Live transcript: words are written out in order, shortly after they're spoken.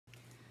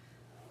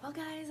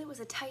Well, guys, it was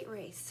a tight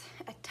race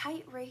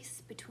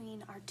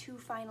between our two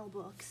final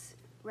books,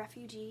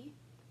 Refugee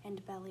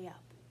and Belly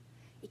Up.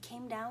 It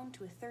came down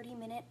to a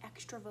 30-minute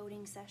extra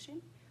voting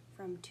session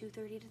from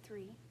 2:30 to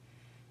 3,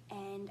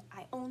 and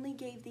I only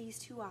gave these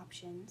two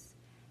options,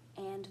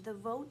 and the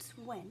votes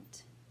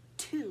went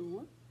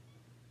to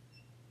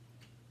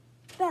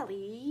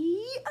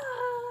Belly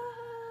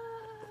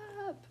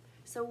Up.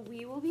 So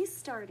we will be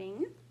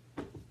starting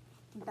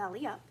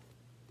Belly Up.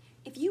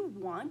 If you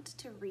want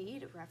to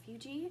read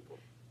Refugee,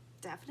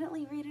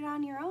 definitely read it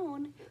on your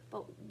own,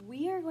 but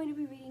we are going to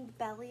be reading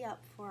Belly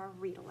Up for our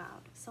read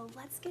aloud. So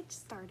let's get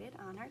started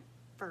on our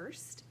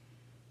first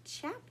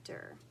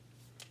chapter.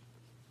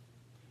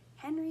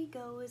 Henry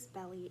Goes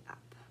Belly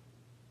Up.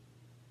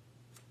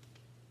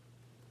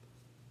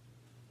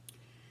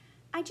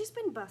 I'd just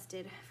been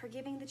busted for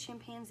giving the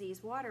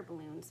chimpanzees water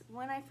balloons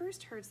when I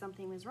first heard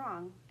something was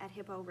wrong at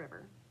Hippo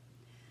River.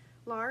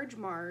 Large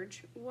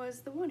Marge was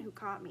the one who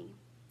caught me.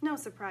 No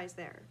surprise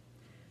there.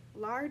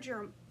 Marge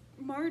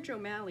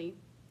O'Malley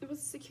was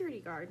a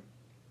security guard,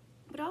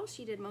 but all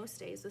she did most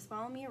days was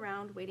follow me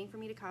around waiting for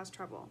me to cause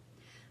trouble.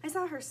 I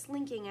saw her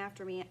slinking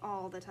after me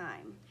all the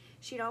time.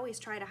 She'd always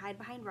try to hide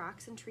behind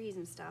rocks and trees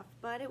and stuff,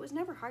 but it was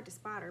never hard to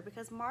spot her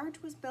because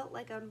Marge was built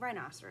like a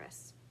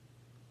rhinoceros.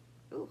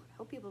 Ooh, I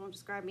hope people don't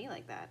describe me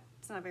like that.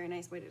 It's not a very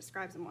nice way to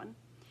describe someone.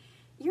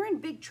 "You're in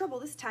big trouble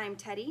this time,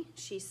 Teddy,"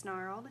 she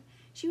snarled.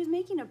 She was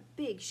making a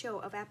big show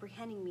of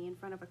apprehending me in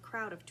front of a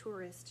crowd of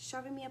tourists,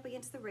 shoving me up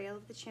against the rail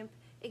of the chimp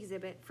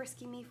exhibit,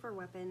 frisking me for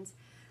weapons,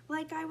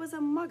 like I was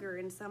a mugger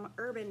in some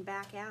urban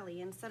back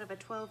alley instead of a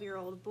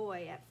 12-year-old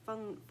boy at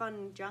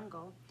Fun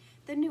Jungle,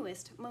 the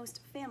newest, most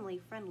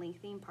family-friendly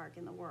theme park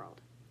in the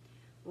world.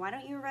 "Why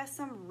don't you arrest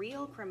some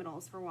real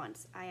criminals for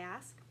once?" I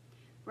asked.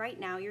 "Right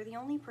now, you're the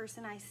only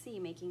person I see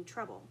making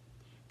trouble."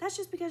 "That's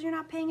just because you're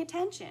not paying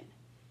attention."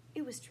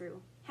 It was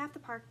true. Half the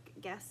park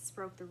guests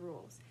broke the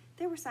rules.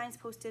 There were signs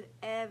posted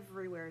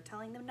everywhere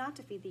telling them not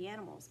to feed the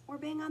animals, or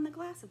bang on the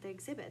glass of the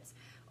exhibits,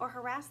 or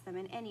harass them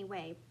in any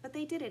way, but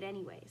they did it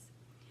anyways.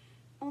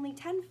 Only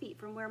 10 feet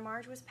from where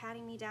Marge was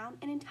patting me down,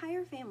 an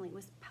entire family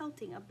was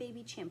pelting a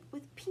baby chimp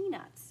with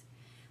peanuts.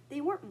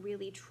 They weren't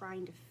really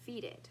trying to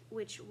feed it,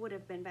 which would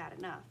have been bad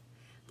enough.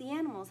 The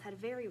animals had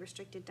very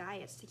restricted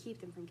diets to keep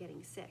them from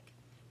getting sick.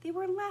 They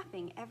were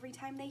laughing every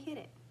time they hit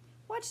it.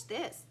 "Watch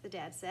this," the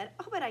dad said.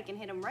 "I'll bet I can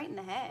hit him right in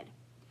the head."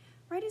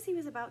 Right as he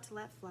was about to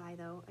let fly,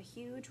 though, a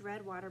huge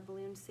red water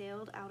balloon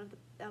sailed out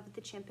of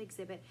the chimp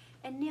exhibit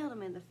and nailed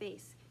him in the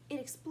face. It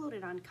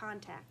exploded on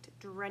contact,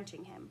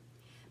 drenching him.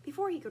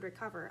 Before he could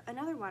recover,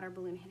 another water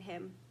balloon hit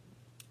him,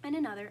 and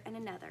another and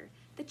another.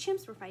 The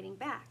chimps were fighting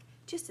back,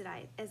 just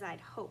as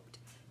I'd hoped.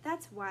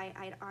 That's why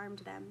I'd armed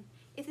them.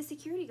 If the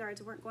security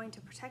guards weren't going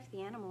to protect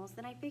the animals,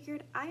 then I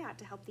figured I ought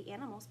to help the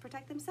animals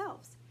protect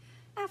themselves.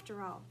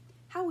 After all,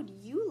 how would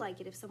you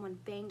like it if someone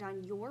banged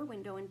on your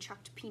window and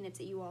chucked peanuts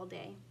at you all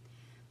day?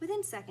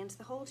 Within seconds,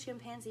 the whole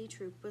chimpanzee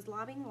troop was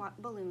lobbing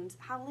balloons,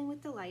 howling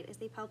with delight as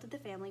they pelted the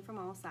family from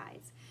all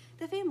sides.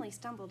 The family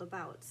stumbled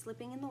about,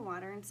 slipping in the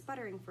water and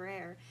sputtering for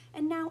air,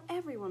 and now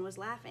everyone was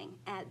laughing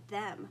at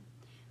them.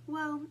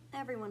 Well,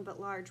 everyone but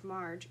Large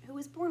Marge, who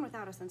was born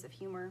without a sense of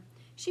humor.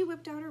 She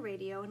whipped out her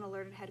radio and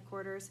alerted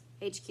headquarters.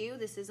 "HQ,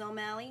 this is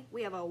O'Malley.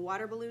 We have a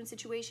water balloon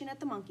situation at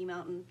the Monkey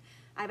Mountain.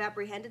 I've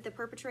apprehended the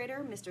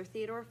perpetrator, Mr.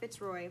 Theodore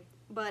Fitzroy,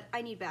 but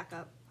I need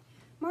backup."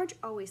 Marge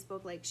always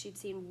spoke like she'd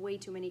seen way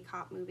too many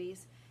cop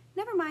movies.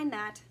 "Never mind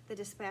that," the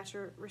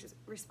dispatcher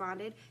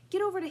responded.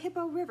 "Get over to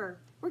Hippo River.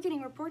 We're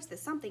getting reports that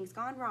something's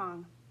gone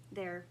wrong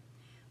there."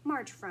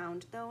 Marge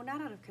frowned, though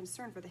not out of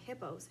concern for the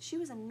hippos. She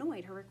was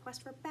annoyed her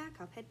request for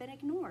backup had been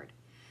ignored.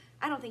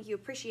 "I don't think you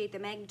appreciate the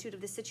magnitude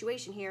of the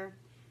situation here.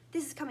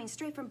 This is coming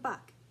straight from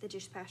Buck," the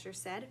dispatcher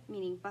said,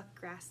 meaning Buck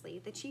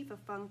Grassley, the chief of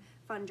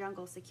Fun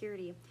Jungle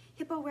Security.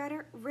 "Hippo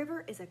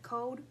River is a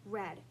code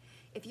red.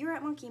 If you're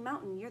at Monkey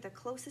Mountain, you're the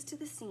closest to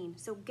the scene,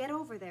 so get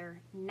over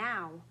there,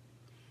 now."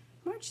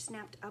 Marge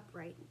snapped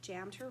upright,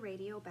 jammed her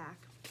radio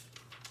back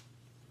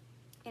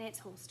in its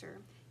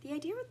holster. The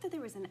idea that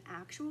there was an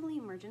actual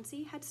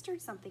emergency had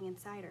stirred something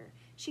inside her.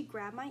 She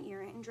grabbed my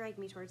ear and dragged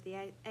me towards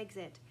the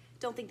exit.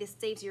 "Don't think this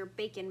saves your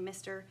bacon,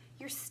 mister.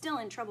 You're still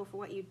in trouble for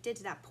what you did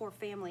to that poor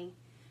family."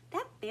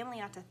 "That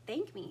family ought to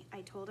thank me,"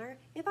 I told her.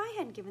 "If I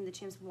hadn't given the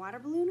chimps water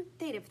balloon,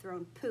 they'd have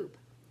thrown poop."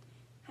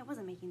 I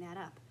wasn't making that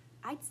up.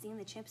 I'd seen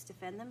the chimps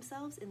defend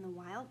themselves in the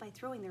wild by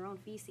throwing their own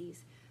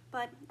feces.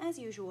 But, as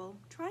usual,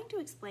 trying to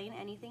explain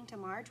anything to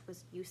Marge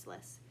was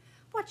useless.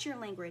 "Watch your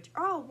language,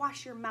 or I'll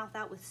wash your mouth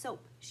out with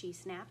soap," she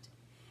snapped.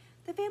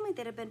 The family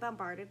that had been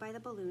bombarded by the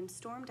balloon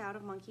stormed out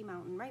of Monkey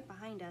Mountain right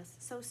behind us,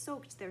 so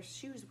soaked their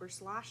shoes were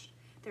sloshed.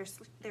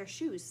 Their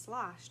shoes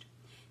sloshed.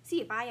 "See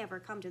if I ever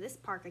come to this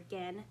park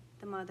again,"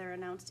 the mother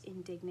announced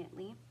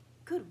indignantly.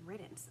 Good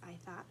riddance, I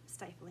thought,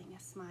 stifling a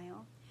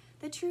smile.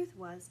 The truth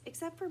was,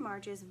 except for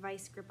Marge's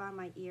vice grip on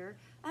my ear,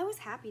 I was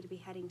happy to be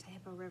heading to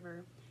Hippo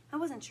River. I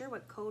wasn't sure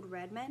what Code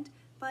Red meant,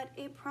 but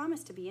it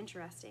promised to be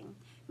interesting.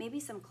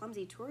 Maybe some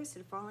clumsy tourist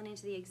had fallen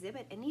into the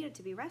exhibit and needed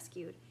to be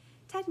rescued.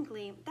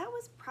 Technically, that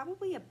was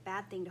probably a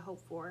bad thing to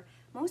hope for.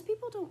 Most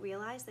people don't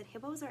realize that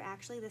hippos are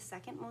actually the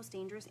second most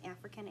dangerous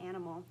African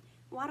animal.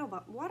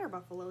 Water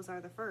buffaloes are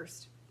the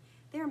first.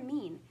 They're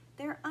mean,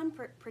 they're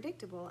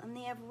unpredictable, and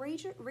they have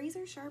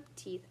razor-sharp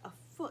teeth a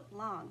foot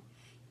long.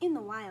 In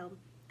the wild,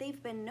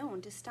 they've been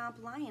known to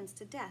stomp lions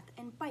to death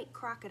and bite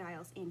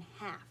crocodiles in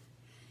half.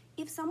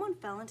 If someone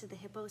fell into the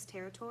hippo's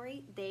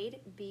territory, they'd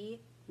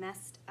be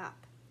messed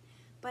up.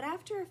 But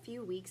after a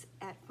few weeks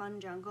at Fun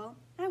Jungle,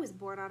 I was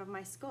bored out of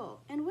my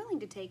skull and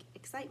willing to take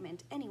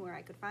excitement anywhere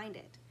I could find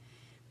it.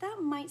 That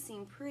might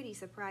seem pretty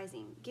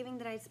surprising, given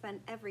that I'd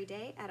spent every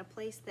day at a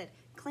place that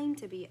claimed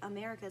to be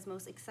America's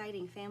most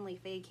exciting family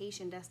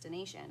vacation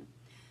destination.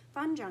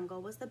 Fun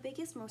Jungle was the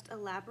biggest, most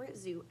elaborate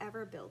zoo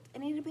ever built,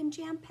 and it had been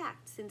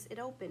jam-packed since it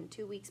opened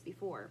 2 weeks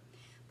before.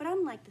 But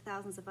unlike the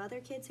thousands of other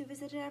kids who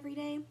visited every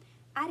day,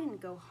 I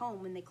didn't go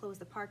home when they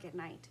closed the park at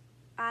night.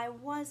 I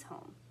was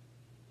home.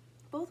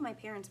 Both my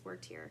parents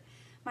worked here.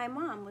 My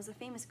mom was a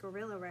famous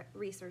gorilla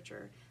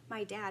researcher.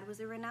 My dad was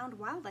a renowned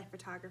wildlife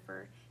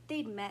photographer.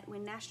 They'd met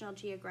when National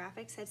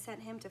Geographic had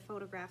sent him to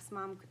photograph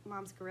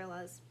Mom's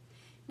gorillas.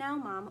 Now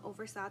Mom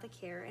oversaw the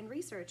care and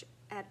research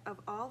of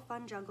all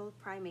Fun Jungle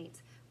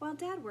primates, while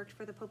Dad worked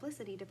for the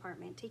publicity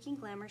department, taking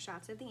glamour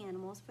shots of the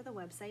animals for the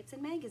websites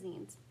and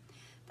magazines.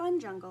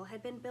 Fun Jungle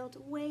had been built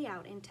way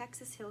out in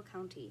Texas Hill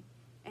Country,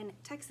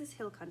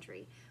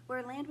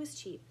 where land was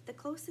cheap. The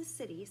closest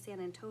city, San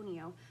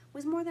Antonio,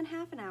 was more than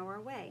half an hour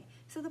away,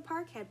 so the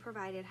park had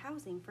provided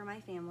housing for my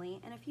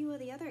family and a few of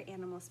the other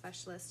animal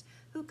specialists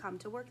who come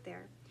to work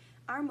there.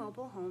 Our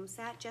mobile home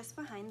sat just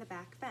behind the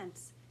back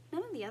fence.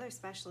 None of the other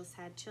specialists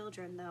had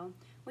children, though,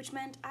 which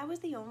meant I was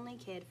the only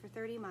kid for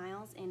 30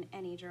 miles in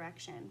any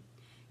direction.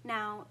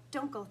 Now,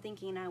 don't go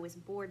thinking I was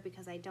bored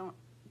because I don't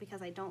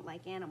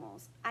like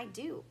animals. I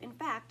do. In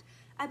fact,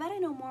 I bet I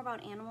know more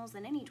about animals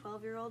than any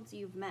 12-year-olds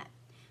you've met.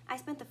 I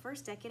spent the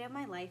first decade of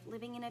my life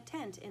living in a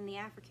tent in the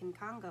African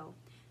Congo.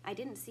 I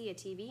didn't see a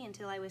TV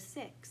until I was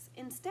 6.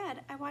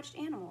 Instead, I watched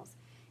animals,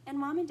 and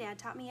Mom and Dad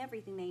taught me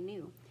everything they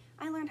knew.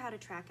 I learned how to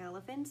track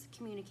elephants,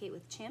 communicate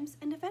with chimps,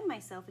 and defend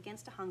myself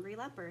against a hungry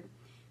leopard.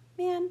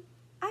 Man,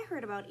 I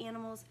heard about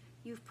animals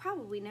you've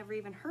probably never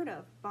even heard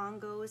of.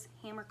 Bongos,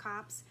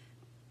 hammerkops,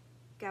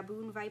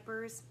 gaboon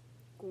vipers,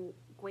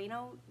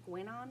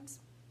 guenons.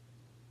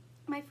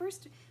 My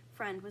first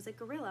friend was a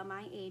gorilla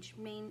my age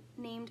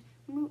named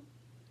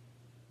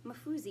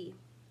Mafuzi.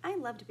 I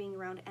loved being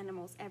around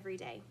animals every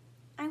day.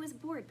 I was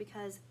bored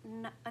because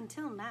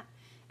until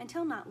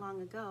not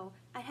long ago,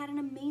 I had an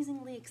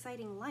amazingly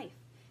exciting life.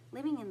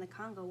 Living in the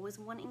Congo was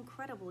one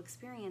incredible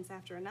experience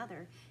after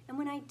another, and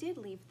when I did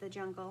leave the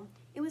jungle,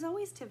 it was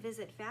always to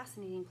visit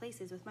fascinating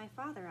places with my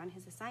father on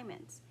his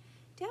assignments.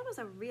 Dad was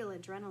a real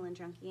adrenaline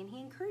junkie, and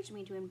he encouraged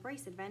me to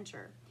embrace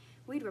adventure.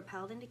 We'd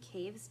rappelled into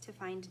caves to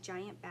find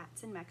giant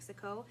bats in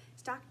Mexico,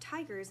 stalked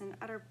tigers in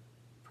Uttar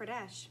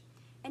Pradesh,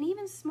 and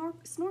even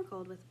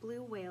snorkeled with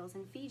blue whales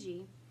in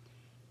Fiji.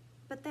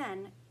 But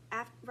then,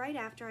 right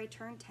after I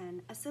turned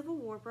 10, a civil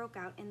war broke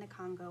out in the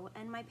Congo,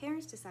 and my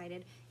parents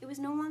decided it was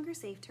no longer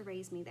safe to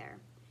raise me there.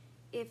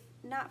 If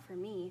not for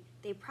me,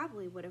 they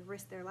probably would have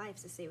risked their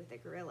lives to stay with the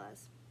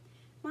gorillas.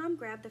 Mom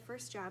grabbed the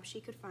first job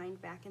she could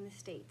find back in the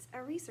States,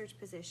 a research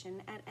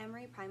position at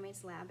Emory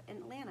Primates Lab in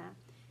Atlanta.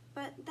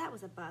 But that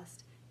was a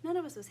bust. None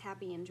of us was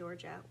happy in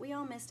Georgia. We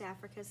all missed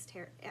Africa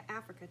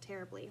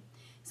terribly.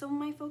 So when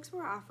my folks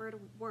were offered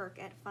work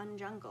at Fun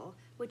Jungle,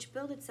 which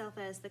billed itself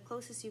as the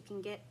closest you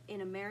can get in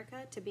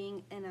America to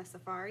being in a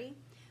safari,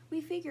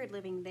 we figured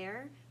living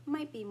there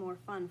might be more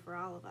fun for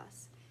all of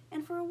us.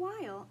 And for a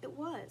while, it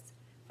was.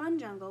 Fun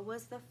Jungle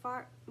was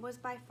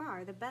by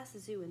far the best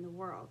zoo in the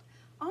world.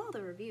 All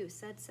the reviews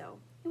said so.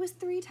 It was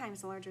 3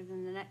 times larger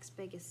than the next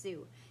biggest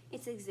zoo.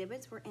 Its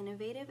exhibits were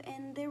innovative,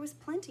 and there was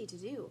plenty to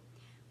do.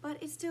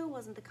 But it still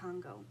wasn't the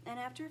Congo, and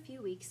after a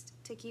few weeks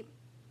to keep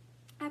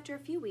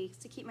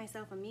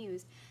myself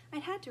amused,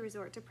 I'd had to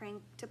resort to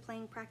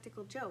playing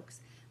practical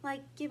jokes,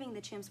 like giving the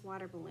chimps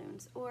water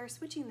balloons, or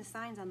switching the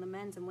signs on the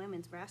men's and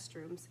women's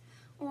restrooms,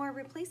 or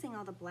replacing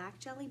all the black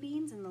jelly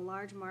beans in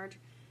Large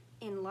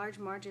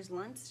Marge's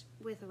lunch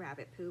with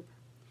rabbit poop.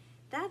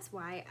 That's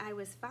why I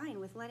was fine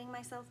with letting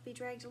myself be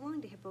dragged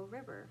along to Hippo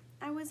River.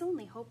 I was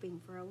only hoping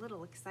for a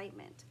little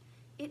excitement.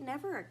 It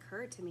never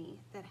occurred to me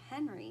that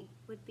Henry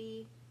would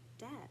be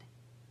dead.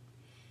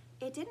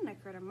 It didn't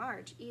occur to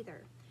Marge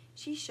either.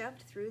 She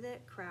shoved through the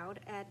crowd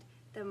at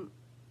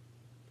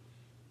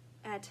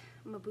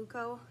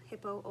Mabuko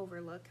Hippo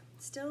Overlook,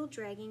 still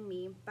dragging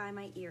me by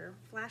my ear,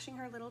 flashing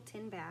her little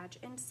tin badge,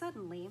 and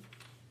suddenly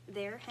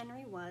there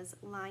Henry was,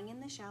 lying in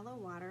the shallow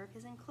water of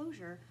his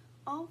enclosure,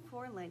 all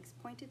 4 legs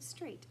pointed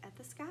straight at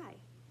the sky.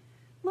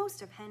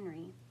 Most of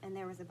Henry, and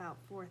there was about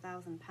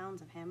 4,000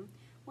 pounds of him,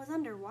 was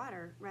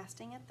underwater,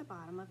 resting at the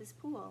bottom of his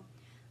pool.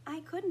 I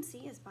couldn't see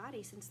his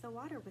body since the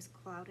water was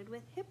clouded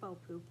with hippo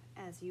poop,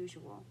 as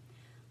usual.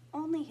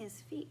 Only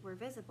his feet were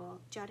visible,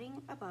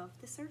 jutting above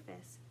the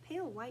surface,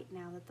 pale white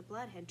now that the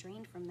blood had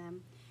drained from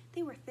them.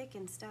 They were thick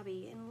and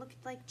stubby and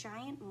looked like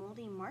giant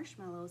moldy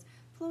marshmallows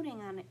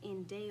floating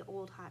in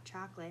day-old hot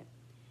chocolate.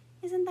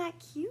 "Isn't that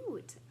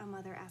cute?" a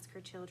mother asked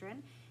her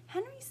children.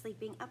 "Henry's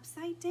sleeping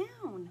upside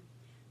down."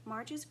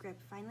 Marge's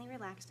grip finally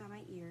relaxed on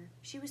my ear.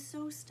 She was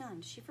so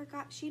stunned she'd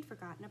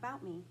forgotten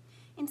about me.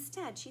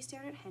 Instead, she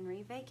stared at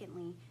Henry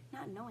vacantly,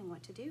 not knowing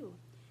what to do.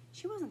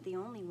 She wasn't the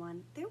only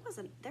one. There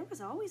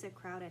was always a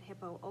crowd at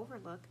Hippo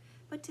Overlook,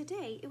 but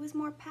today it was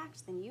more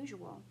packed than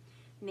usual.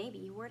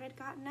 Maybe word had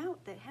gotten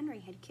out that Henry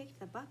had kicked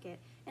the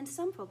bucket, and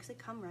some folks had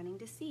come running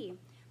to see.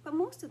 But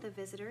most of the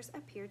visitors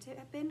appeared to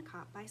have been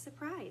caught by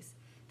surprise.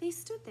 They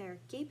stood there,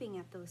 gaping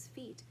at those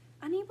feet,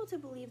 unable to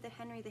believe that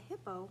Henry the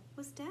hippo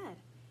was dead.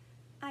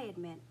 I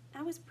admit,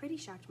 I was pretty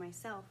shocked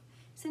myself.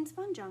 Since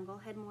Fun Jungle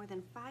had more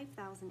than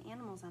 5,000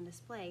 animals on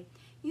display,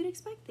 you'd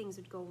expect things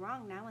would go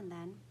wrong now and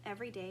then.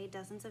 Every day,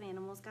 dozens of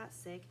animals got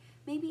sick,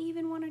 maybe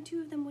even one or two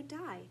of them would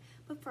die.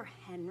 But for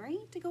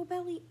Henry to go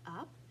belly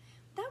up?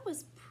 That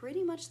was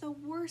pretty much the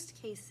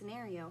worst case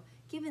scenario,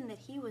 given that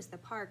he was the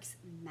park's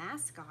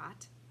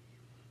mascot.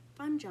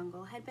 Fun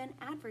Jungle had been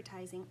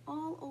advertising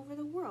all over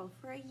the world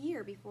for a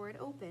year before it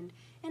opened,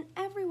 and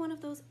every one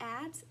of those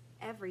ads,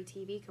 every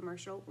TV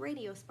commercial,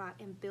 radio spot,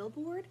 and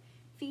billboard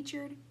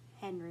featured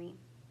Henry.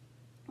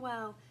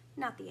 Well,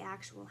 not the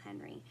actual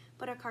Henry,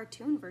 but a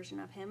cartoon version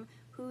of him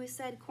who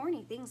said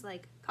corny things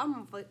like,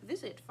 "Come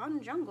visit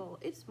Fun Jungle,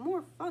 it's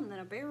more fun than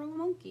a barrel of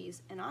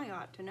monkeys, and I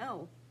ought to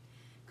know."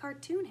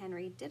 Cartoon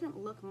Henry didn't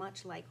look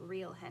much like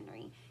real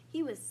Henry.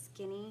 He was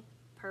skinny,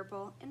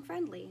 purple, and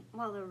friendly,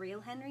 while the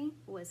real Henry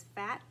was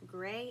fat,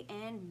 gray,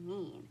 and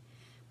mean.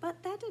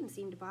 But that didn't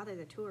seem to bother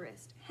the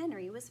tourists.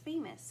 Henry was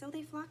famous, so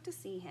they flocked to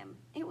see him.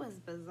 It was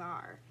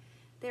bizarre.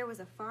 There was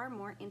a far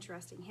more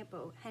interesting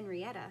hippo,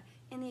 Henrietta,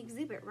 in the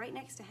exhibit right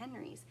next to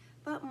Henry's,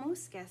 but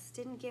most guests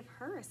didn't give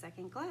her a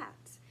second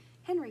glance.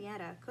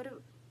 Henrietta could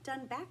have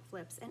done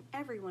backflips, and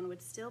everyone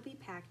would still be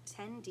packed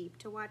 10 deep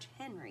to watch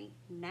Henry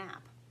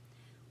nap.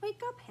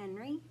 "Wake up,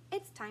 Henry,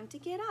 it's time to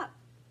get up,"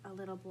 a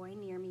little boy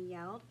near me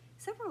yelled.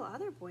 Several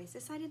other boys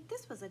decided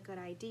this was a good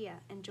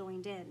idea and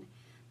joined in.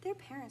 Their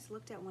parents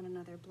looked at one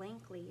another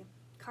blankly.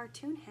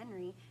 Cartoon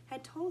Henry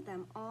had told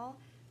them all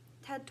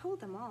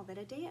that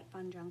a day at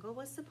Fun Jungle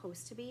was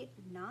supposed to be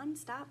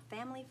non-stop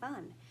family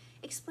fun,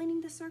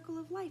 explaining the circle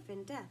of life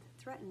and death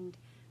threatened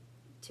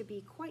to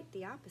be quite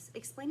the opposite.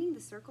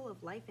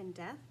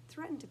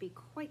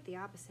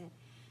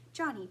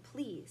 "Johnny,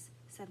 please,"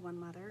 said one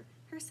mother.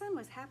 Her son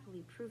was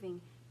happily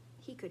proving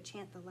he could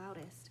chant the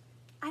loudest.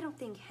 "I don't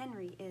think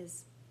Henry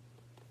is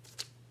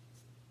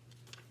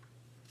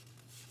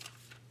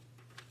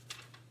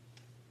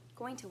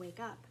going to wake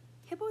up.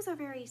 Hippos are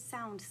very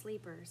sound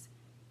sleepers."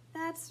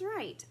 "That's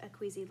right," a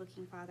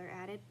queasy-looking father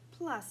added.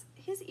 "Plus,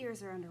 his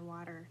ears are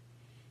underwater."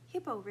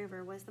 Hippo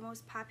River was the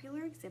most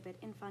popular exhibit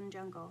in Fun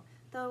Jungle,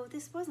 though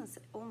this wasn't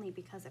only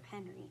because of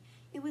Henry.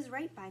 It was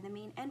right by the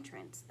main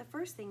entrance, the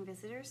first thing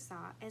visitors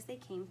saw as they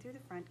came through the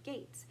front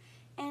gates.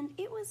 And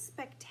it was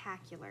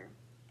spectacular,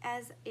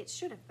 as it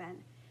should have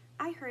been.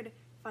 I heard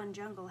Fun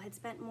Jungle had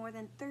spent more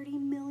than $30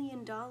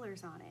 million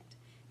on it.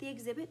 The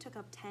exhibit took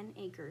up 10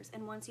 acres,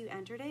 and once you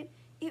entered it,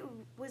 it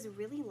was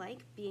really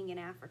like being in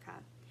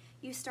Africa.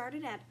 You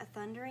started at a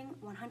thundering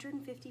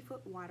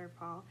 150-foot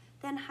waterfall,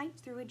 then hiked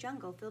through a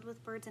jungle filled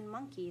with birds and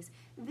monkeys,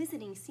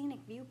 visiting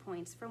scenic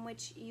viewpoints from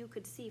which you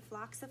could see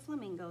flocks of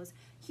flamingos,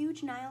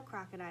 huge Nile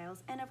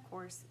crocodiles, and of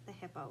course, the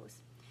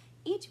hippos.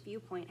 Each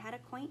viewpoint had a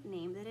quaint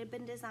name that had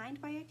been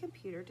designed by a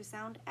computer to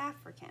sound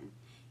African,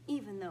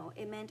 even though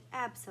it meant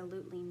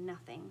absolutely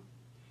nothing.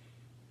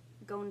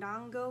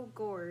 Gondongo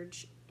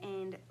Gorge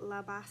and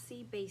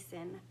Labasi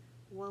Basin,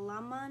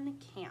 Walamun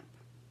Camp.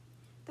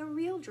 The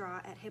real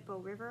draw at Hippo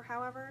River,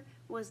 however,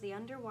 was the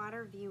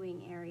underwater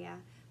viewing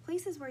area,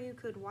 places where you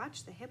could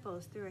watch the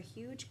hippos through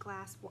huge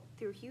glass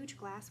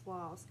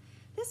walls.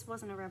 This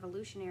wasn't a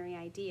revolutionary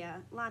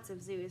idea. Lots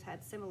of zoos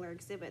had similar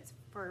exhibits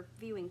for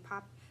viewing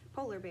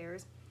polar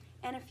bears,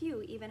 and a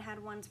few even had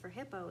ones for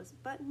hippos,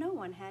 but no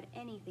one had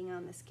anything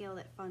on the scale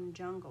that Fun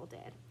Jungle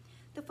did.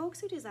 The folks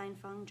who designed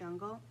Fun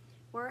Jungle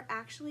were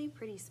actually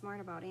pretty smart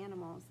about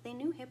animals. They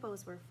knew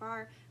hippos were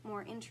far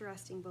more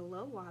interesting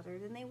below water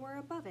than they were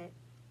above it.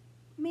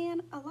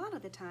 Man, a lot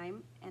of the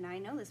time, and I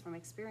know this from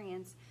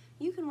experience,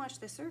 you can watch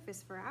the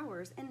surface for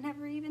hours and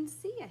never even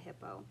see a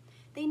hippo.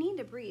 They need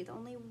to breathe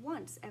only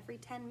once every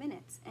 10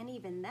 minutes, and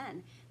even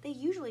then, they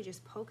usually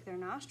just poke their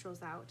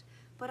nostrils out.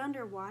 But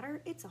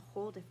underwater, it's a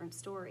whole different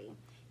story.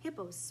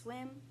 Hippos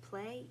swim,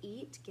 play,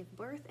 eat, give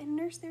birth, and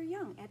nurse their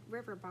young at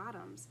river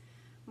bottoms.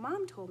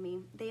 Mom told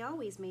me they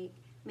always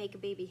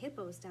make baby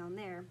hippos down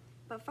there,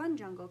 but Fun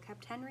Jungle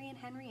kept Henry and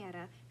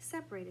Henrietta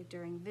separated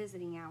during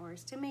visiting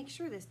hours to make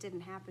sure this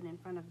didn't happen in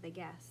front of the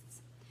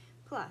guests.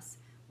 Plus,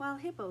 while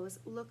hippos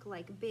look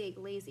like big,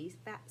 lazy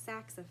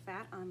sacks of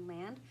fat on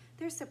land,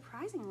 they're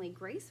surprisingly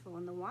graceful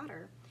in the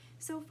water.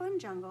 So Fun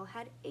Jungle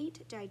had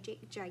 8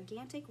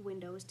 gigantic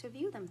windows to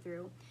view them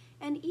through,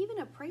 and even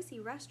a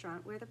pricey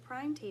restaurant where the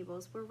prime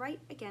tables were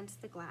right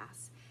against the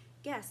glass.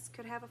 Guests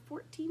could have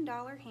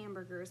 $14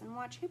 hamburgers and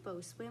watch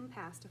hippos swim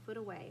past a foot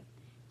away.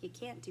 You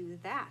can't do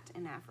that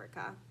in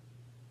Africa.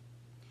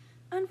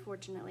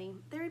 Unfortunately,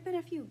 there had been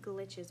a few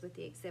glitches with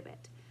the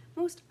exhibit.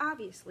 Most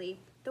obviously,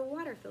 the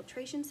water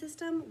filtration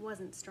system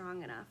wasn't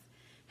strong enough.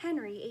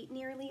 Henry ate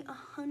nearly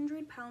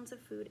 100 pounds of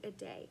food a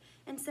day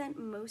and sent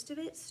most of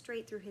it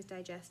straight through his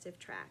digestive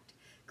tract,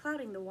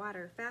 clouding the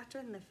water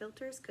faster than the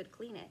filters could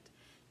clean it.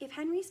 If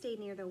Henry stayed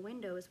near the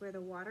windows where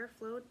the water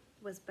flowed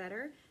was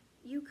better,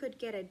 you could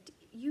get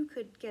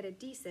a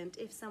decent,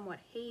 if somewhat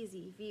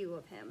hazy, view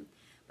of him.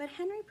 But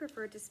Henry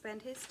preferred to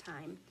spend his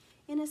time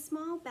in the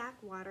small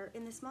backwater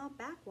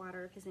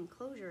of his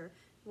enclosure,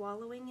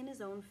 wallowing in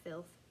his own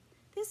filth.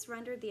 This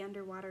rendered the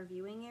underwater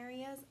viewing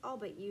areas all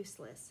but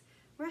useless.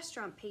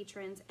 Restaurant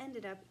patrons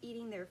ended up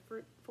eating their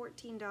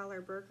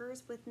 $14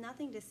 burgers with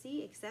nothing to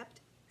see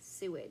except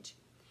sewage.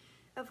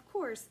 Of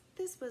course,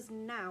 this was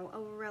now a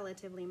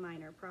relatively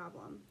minor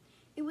problem.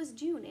 It was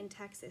June in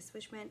Texas,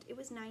 which meant it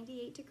was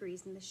 98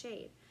 degrees in the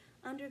shade.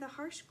 Under the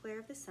harsh glare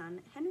of the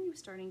sun, Henry was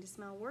starting to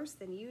smell worse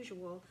than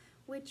usual,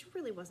 which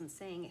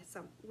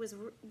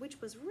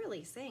was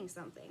really saying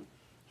something.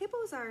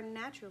 Hippos are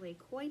naturally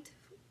quite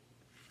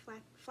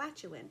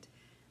flatulent,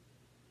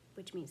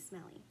 which means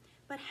smelly.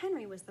 But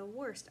Henry was the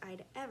worst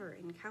I'd ever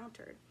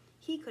encountered.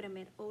 He could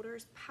emit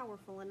odors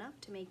powerful enough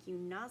to make you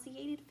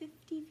nauseated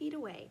 50 feet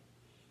away.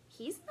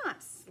 "He's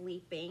not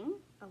sleeping,"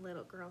 a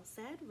little girl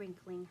said,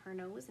 wrinkling her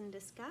nose in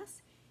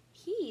disgust.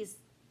 "He's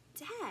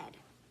dead."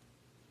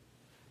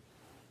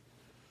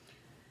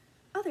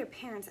 Other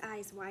parents'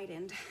 eyes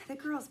widened. The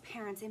girl's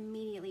parents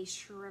immediately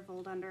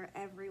shriveled under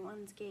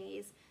everyone's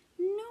gaze.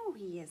 "No,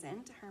 he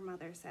isn't," her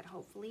mother said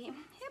hopefully.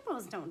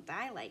 "Hippos don't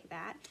die like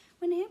that.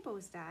 When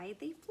hippos die,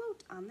 they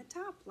float on the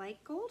top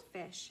like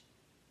goldfish."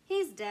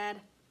 "He's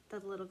dead," the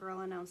little girl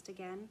announced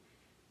again.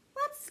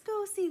 "Let's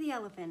go see the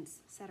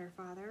elephants," said her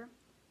father.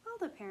 All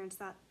the parents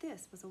thought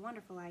this was a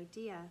wonderful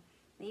idea.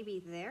 "Maybe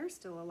they're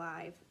still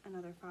alive,"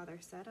 another father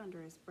said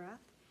under his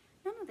breath.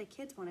 None of the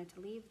kids wanted to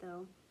leave,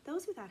 though.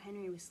 Those who thought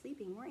Henry was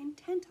sleeping were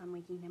intent on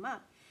waking him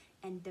up,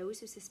 and those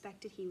who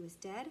suspected he was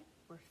dead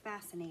were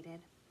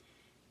fascinated.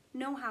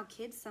 Know how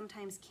kids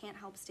sometimes can't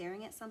help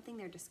staring at something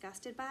they're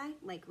disgusted by,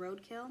 like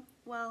roadkill?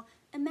 Well,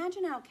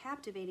 imagine how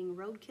captivating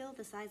roadkill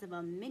the size of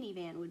a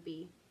minivan would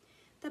be.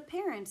 The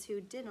parents who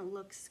didn't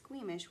look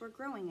squeamish were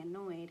growing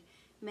annoyed.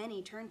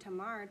 Many turned to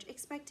Marge,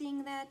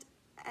 expecting that,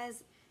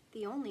 as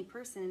the only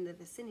person in the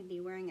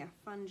vicinity wearing a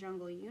fun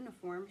jungle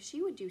uniform,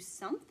 she would do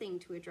something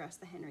to address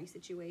the Henry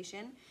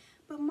situation.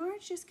 But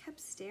Marge just kept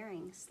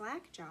staring,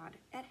 slack-jawed,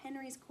 at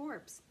Henry's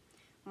corpse.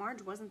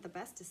 Marge wasn't the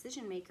best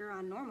decision maker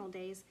on normal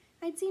days.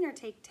 I'd seen her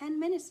take 10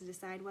 minutes to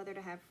decide whether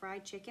to have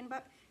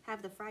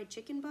the fried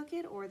chicken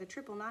bucket or the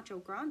triple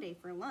nacho grande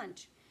for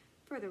lunch.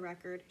 For the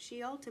record,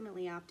 she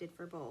ultimately opted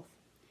for both.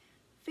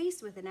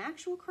 Faced with an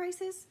actual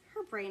crisis,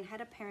 her brain had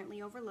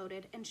apparently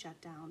overloaded and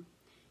shut down.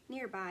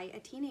 Nearby, a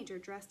teenager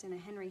dressed in a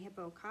Henry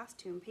Hippo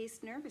costume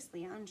paced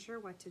nervously, unsure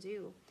what to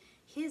do.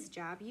 His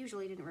job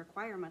usually didn't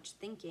require much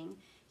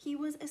thinking. He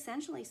was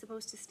essentially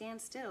supposed to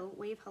stand still,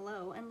 wave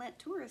hello, and let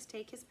tourists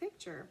take his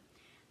picture.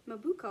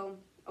 Mabuko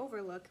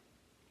Overlook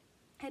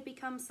had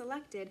been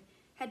selected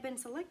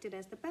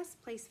as the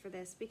best place for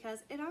this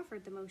because it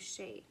offered the most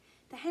shade.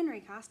 The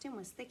Henry costume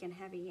was thick and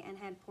heavy and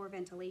had poor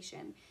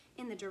ventilation.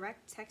 In the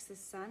direct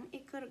Texas sun,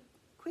 it could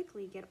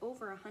quickly get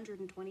over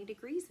 120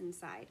 degrees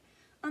inside.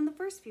 On the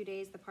first few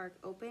days the park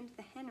opened,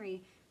 the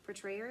Henry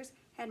portrayers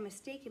had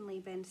mistakenly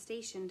been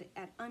stationed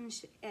at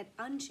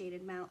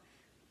unshaded Mount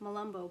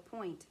Malumbo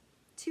Point.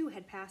 2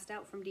 had passed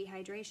out from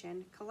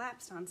dehydration,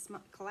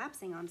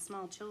 collapsing on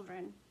small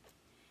children.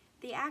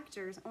 The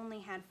actors only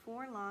had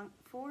four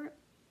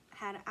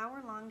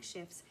hour-long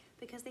shifts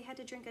because they had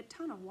to drink a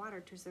ton of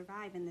water to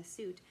survive in the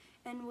suit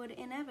and would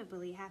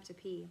inevitably have to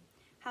pee.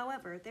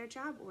 However, their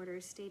job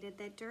orders stated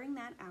that during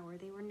that hour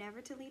they were never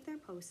to leave their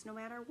posts no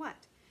matter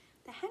what.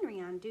 The Henry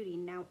on duty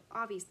now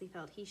obviously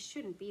felt he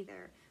shouldn't be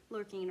there,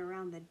 lurking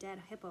around the dead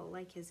hippo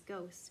like his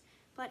ghost,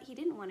 but he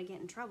didn't want to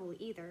get in trouble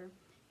either.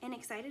 An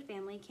excited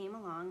family came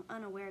along,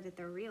 unaware that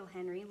the real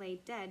Henry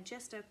lay dead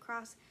just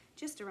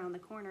around the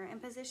corner,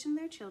 and positioned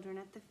their children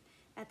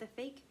at the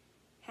fake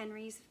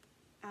Henry's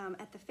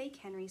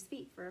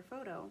feet for a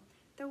photo.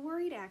 The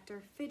worried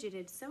actor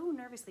fidgeted so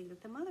nervously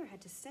that the mother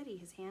had to steady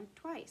his hand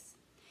twice.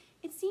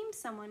 It seemed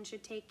someone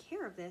should take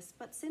care of this,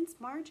 but since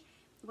Marge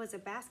was a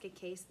basket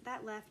case,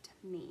 that left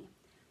me.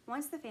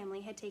 Once the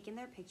family had taken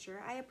their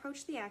picture, I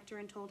approached the actor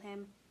and told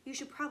him, "You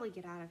should probably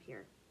get out of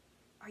here."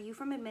 "Are you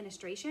from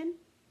administration?"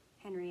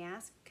 Henry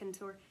asked,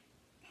 contorting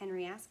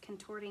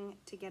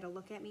to get a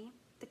look at me.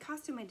 The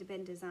costume had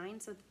been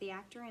designed so that the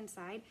actor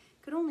inside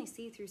could only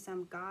see through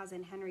some gauze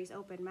in Henry's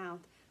open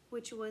mouth,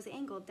 which was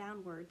angled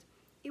downwards.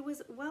 It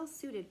was well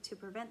suited to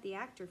prevent the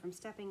actor from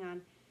stepping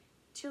on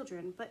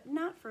children, but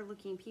not for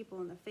looking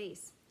people in the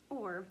face,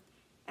 or,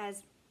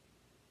 as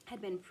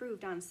had been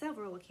proved on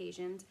several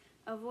occasions,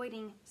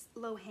 avoiding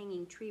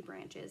low-hanging tree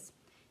branches.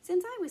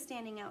 Since I was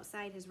standing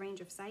outside his range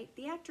of sight,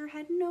 the actor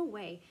had no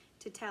way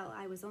to tell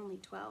I was only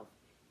 12.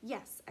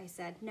 "Yes," I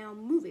said, "now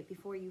move it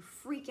before you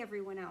freak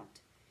everyone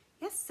out."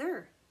 "Yes,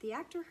 sir." The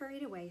actor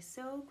hurried away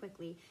so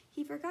quickly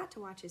he forgot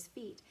to watch his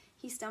feet.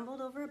 He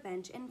stumbled over a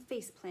bench and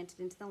face-planted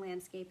into the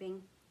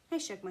landscaping. I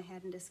shook my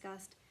head in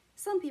disgust.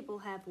 Some people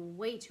have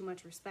way too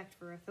much respect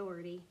for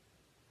authority.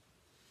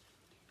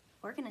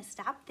 We're going to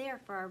stop there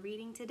for our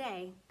reading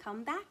today.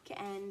 Come back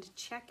and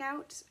check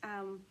out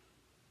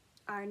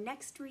our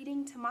next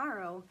reading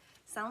tomorrow.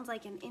 Sounds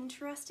like an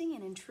interesting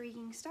and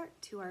intriguing start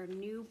to our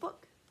new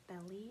book,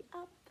 Belly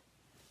Up.